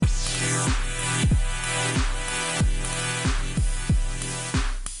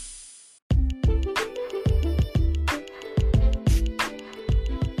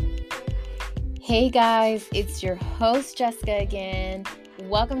Hey guys, it's your host Jessica again.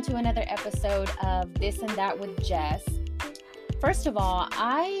 Welcome to another episode of This and That with Jess. First of all,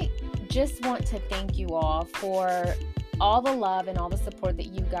 I just want to thank you all for all the love and all the support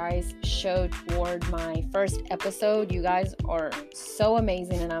that you guys showed toward my first episode. You guys are so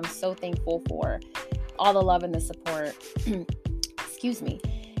amazing and I'm so thankful for all the love and the support. Excuse me.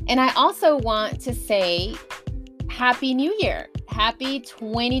 And I also want to say Happy New Year. Happy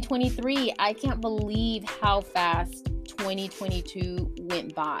 2023. I can't believe how fast 2022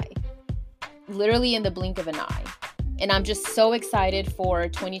 went by. Literally in the blink of an eye. And I'm just so excited for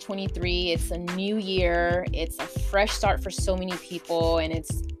 2023. It's a new year. It's a fresh start for so many people. And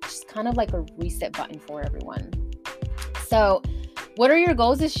it's just kind of like a reset button for everyone. So, what are your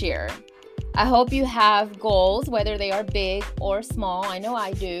goals this year? I hope you have goals, whether they are big or small. I know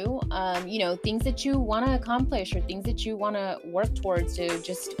I do. Things that you want to accomplish or things that you want to work towards to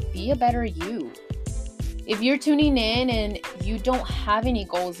just be a better you. If you're tuning in and you don't have any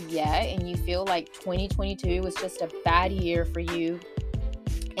goals yet and you feel like 2022 was just a bad year for you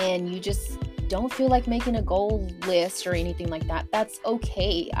and you just don't feel like making a goal list or anything like that, that's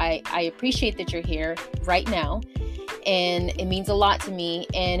okay. I appreciate that you're here right now. And it means a lot to me.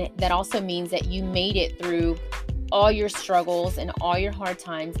 And that also means that you made it through all your struggles and all your hard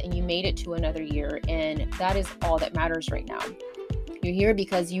times and you made it to another year. And that is all that matters right now. You're here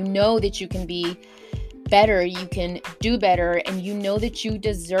because you know that you can be better, you can do better, and you know that you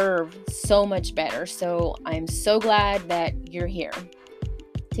deserve so much better. So I'm so glad that you're here.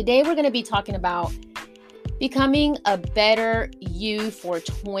 Today we're going to be talking about becoming a better you for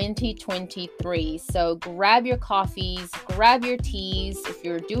 2023. So grab your coffees, grab your teas. If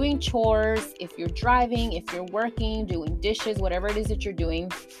you're doing chores, if you're driving, if you're working, doing dishes, whatever it is that you're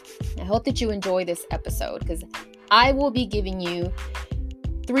doing, I hope that you enjoy this episode because I will be giving you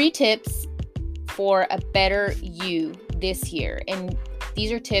 3 tips for a better you this year. And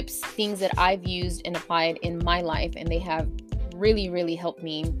these are tips, things that I've used and applied in my life, and they have really, really helped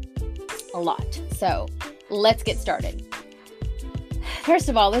me a lot. So let's get started. First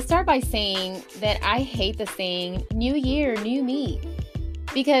of all, let's start by saying that I hate the saying, new year, new me,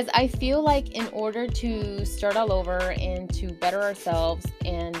 because I feel like in order to start all over and to better ourselves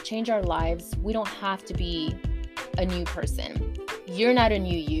and change our lives, we don't have to be a new person. You're not a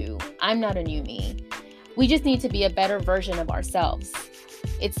new you. I'm not a new me. We just need to be a better version of ourselves.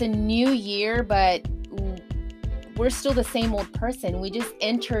 It's a new year, but we're still the same old person. We just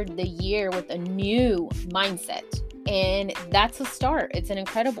entered the year with a new mindset. And that's a start. It's an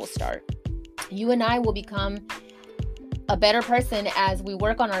incredible start. You and I will become a better person as we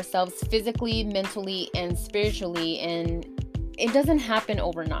work on ourselves physically, mentally, and spiritually. And it doesn't happen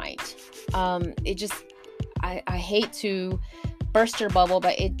overnight. I hate to burst your bubble,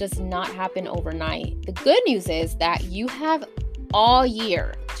 but it does not happen overnight. The good news is that you have all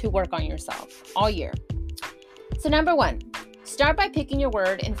year to work on yourself. All year. So number 1, start by picking your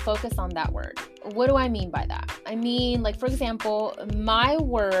word and focus on that word. What do I mean by that? I mean, like, for example, my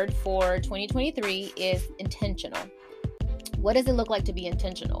word for 2023 is intentional. What does it look like to be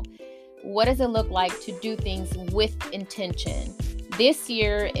intentional? What does it look like to do things with intention? This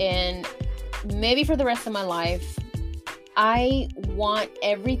year and maybe for the rest of my life, I want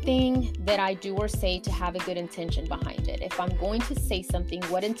everything that I do or say to have a good intention behind it. If I'm going to say something,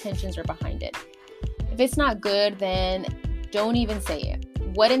 what intentions are behind it? If it's not good, then don't even say it.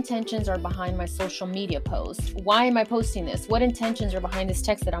 What intentions are behind my social media post? Why am I posting this? What intentions are behind this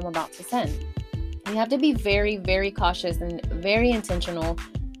text that I'm about to send? We have to be very, very cautious and very intentional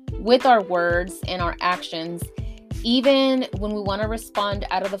with our words and our actions, even when we want to respond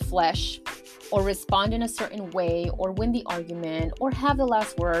out of the flesh or respond in a certain way or win the argument or have the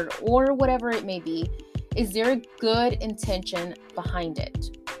last word or whatever it may be. Is there a good intention behind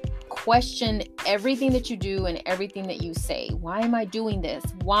it? Question everything that you do and everything that you say. Why am I doing this?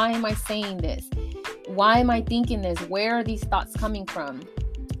 Why am I saying this? Why am I thinking this? Where are these thoughts coming from?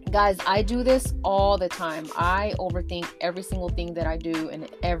 Guys, I do this all the time. I overthink every single thing that I do and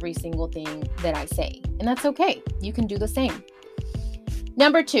every single thing that I say. And that's okay. You can do the same.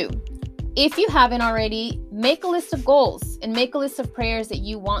 Number 2, if you haven't already, make a list of goals and make a list of prayers that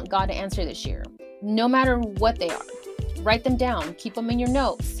you want God to answer this year, no matter what they are. Write them down. Keep them in your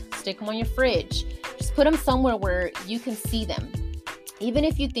notes. Stick them on your fridge. Just put them somewhere where you can see them. Even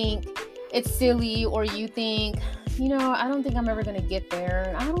if you think it's silly or you think, I don't think I'm ever going to get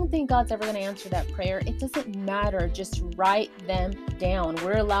there. I don't think God's ever going to answer that prayer. It doesn't matter. Just write them down.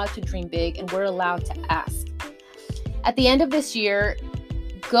 We're allowed to dream big and we're allowed to ask. At the end of this year,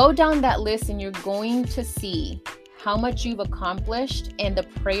 go down that list and you're going to see how much you've accomplished and the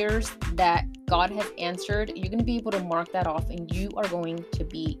prayers that God has answered, you're going to be able to mark that off and you are going to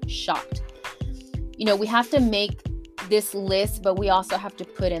be shocked. We have to make this list, but we also have to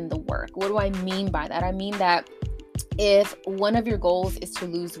put in the work. What do I mean by that? I mean that if one of your goals is to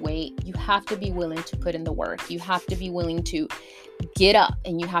lose weight, you have to be willing to put in the work. You have to be willing to get up,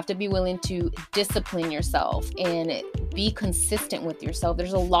 and you have to be willing to discipline yourself and be consistent with yourself.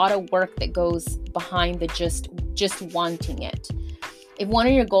 There's a lot of work that goes behind the just wanting it. If one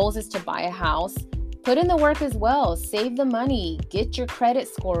of your goals is to buy a house, put in the work as well. Save the money, get your credit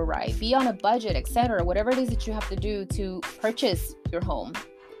score right, be on a budget, etc. Whatever it is that you have to do to purchase your home.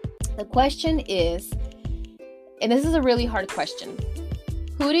 The question is, and this is a really hard question,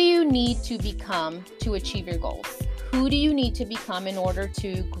 who do you need to become to achieve your goals? Who do you need to become in order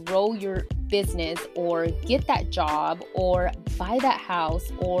to grow your business or get that job or buy that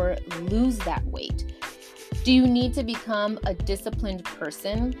house or lose that weight? Do you need to become a disciplined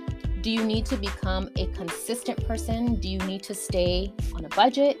person? Do you need to become a consistent person? Do you need to stay on a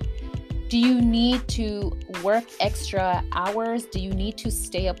budget? Do you need to work extra hours? Do you need to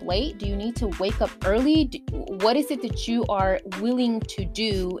stay up late? Do you need to wake up early? What is it that you are willing to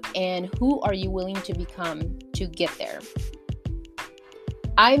do, and who are you willing to become to get there?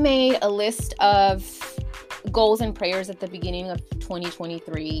 I made a list of goals and prayers at the beginning of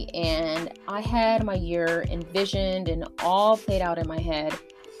 2023, and I had my year envisioned and all played out in my head.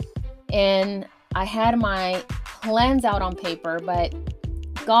 And I had my plans out on paper, but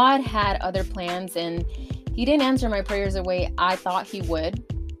God had other plans, and He didn't answer my prayers the way I thought He would.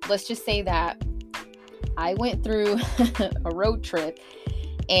 Let's just say that I went through a road trip,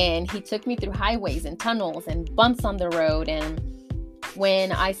 and He took me through highways and tunnels and bumps on the road. And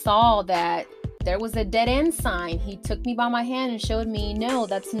when I saw that there was a dead end sign, He took me by my hand and showed me, no,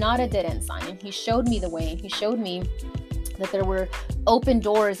 that's not a dead end sign. And He showed me the way, and He showed me that there were open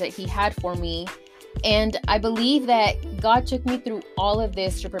doors that He had for me. And I believe that God took me through all of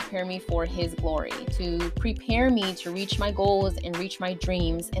this to prepare me for His glory, to prepare me to reach my goals and reach my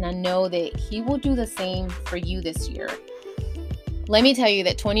dreams. And I know that He will do the same for you this year. Let me tell you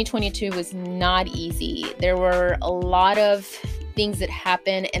that 2022 was not easy. There were a lot of things that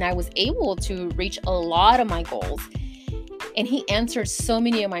happened, and I was able to reach a lot of my goals. And He answered so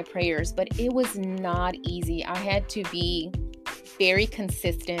many of my prayers, but it was not easy. I had to be very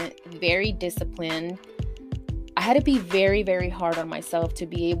consistent, very disciplined. I had to be very, very hard on myself to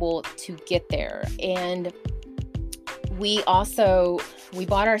be able to get there. And we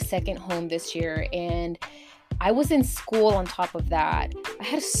bought our second home this year, and I was in school on top of that. I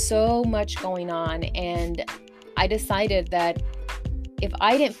had so much going on, and I decided that if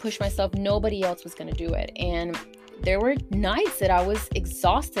I didn't push myself, nobody else was going to do it. And there were nights that I was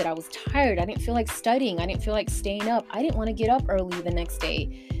exhausted. I was tired. I didn't feel like studying. I didn't feel like staying up. I didn't want to get up early the next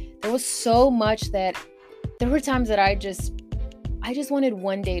day. There was so much that there were times that I just wanted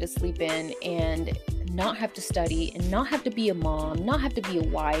one day to sleep in and not have to study and not have to be a mom, not have to be a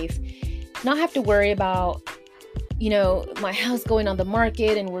wife, not have to worry about, my house going on the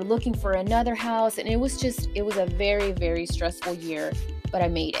market and we're looking for another house. And it was a very, very stressful year, but I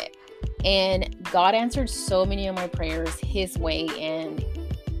made it. And God answered so many of my prayers His way. And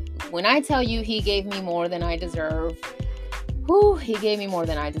when I tell you He gave me more than I deserve, He gave me more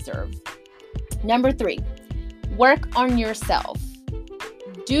than I deserve. Number 3, work on yourself.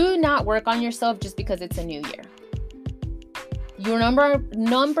 Do not work on yourself just because it's a new year. Your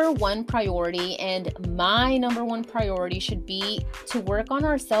number one priority, and my number one priority, should be to work on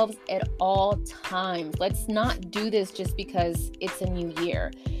ourselves at all times. Let's not do this just because it's a new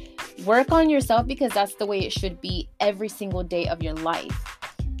year. Work on yourself because that's the way it should be every single day of your life.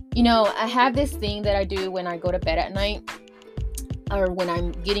 I have this thing that I do when I go to bed at night, or when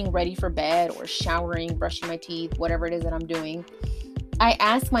I'm getting ready for bed or showering, brushing my teeth, whatever it is that I'm doing. I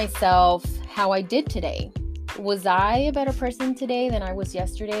ask myself how I did today. Was I a better person today than I was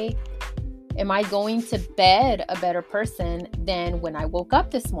yesterday? Am I going to bed a better person than when I woke up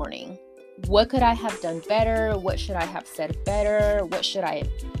this morning? What could I have done better? What should I have said better? What should I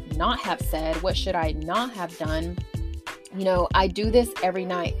not have said? What should I not have done? I do this every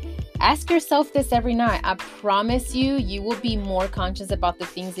night. Ask yourself this every night. I promise you will be more conscious about the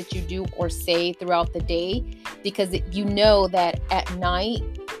things that you do or say throughout the day, because you know that at night,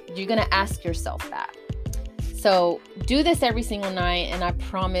 you're going to ask yourself that. So do this every single night, and I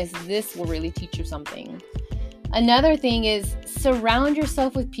promise this will really teach you something. Another thing is surround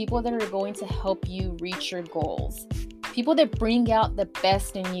yourself with people that are going to help you reach your goals. People that bring out the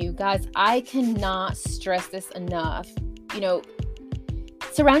best in you. Guys, I cannot stress this enough.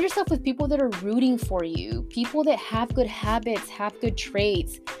 Surround yourself with people that are rooting for you, people that have good habits, have good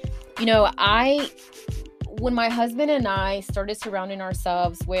traits. When my husband and I started surrounding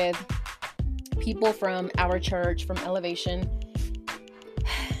ourselves with people from our church, from Elevation,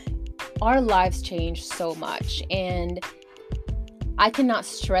 our lives changed so much. And I cannot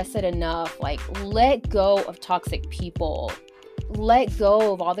stress it enough. Like, let go of toxic people. Let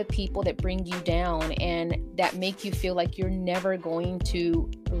go of all the people that bring you down and that make you feel like you're never going to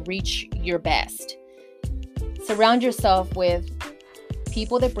reach your best. Surround yourself with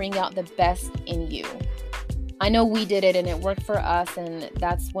people that bring out the best in you. I know we did it and it worked for us, and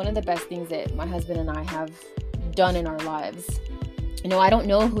that's one of the best things that my husband and I have done in our lives. I don't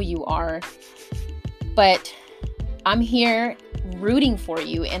know who you are, but I'm here rooting for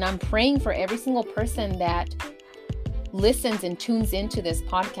you, and I'm praying for every single person that listens and tunes into this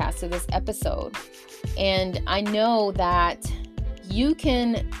podcast, to this episode. And I know that you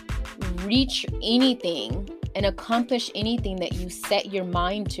can reach anything and accomplish anything that you set your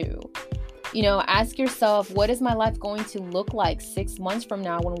mind to. Ask yourself, what is my life going to look like 6 months from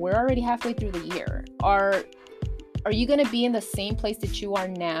now when we're already halfway through the year? Are you going to be in the same place that you are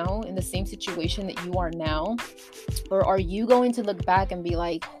now, in the same situation that you are now? Or are you going to look back and be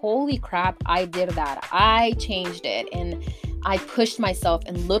like, holy crap, I did that. I changed it and I pushed myself,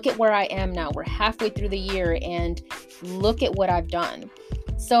 and look at where I am now. We're halfway through the year and look at what I've done.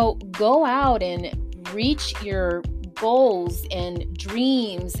 So go out and reach your goals and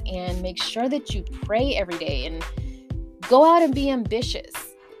dreams, and make sure that you pray every day and go out and be ambitious.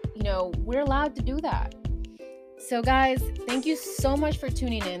 We're allowed to do that. So guys, thank you so much for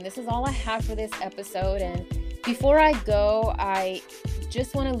tuning in. This is all I have for this episode. And before I go, I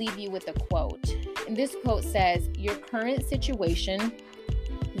just want to leave you with a quote. And this quote says, your current situation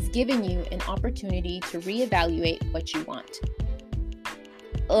is giving you an opportunity to reevaluate what you want.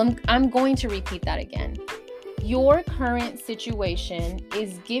 I'm going to repeat that again. Your current situation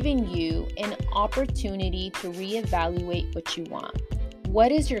is giving you an opportunity to reevaluate what you want.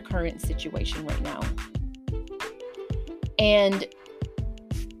 What is your current situation right now? And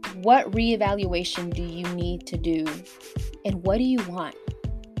what reevaluation do you need to do? And what do you want?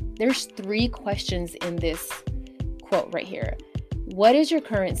 There's 3 questions in this quote right here. What is your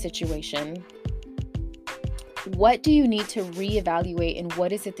current situation? What do you need to reevaluate, and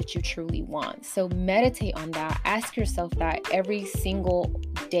what is it that you truly want? So meditate on that. Ask yourself that every single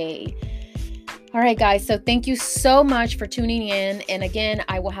day. All right, guys. So thank you so much for tuning in. And again,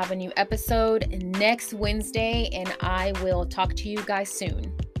 I will have a new episode next Wednesday, and I will talk to you guys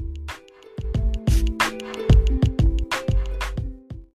soon.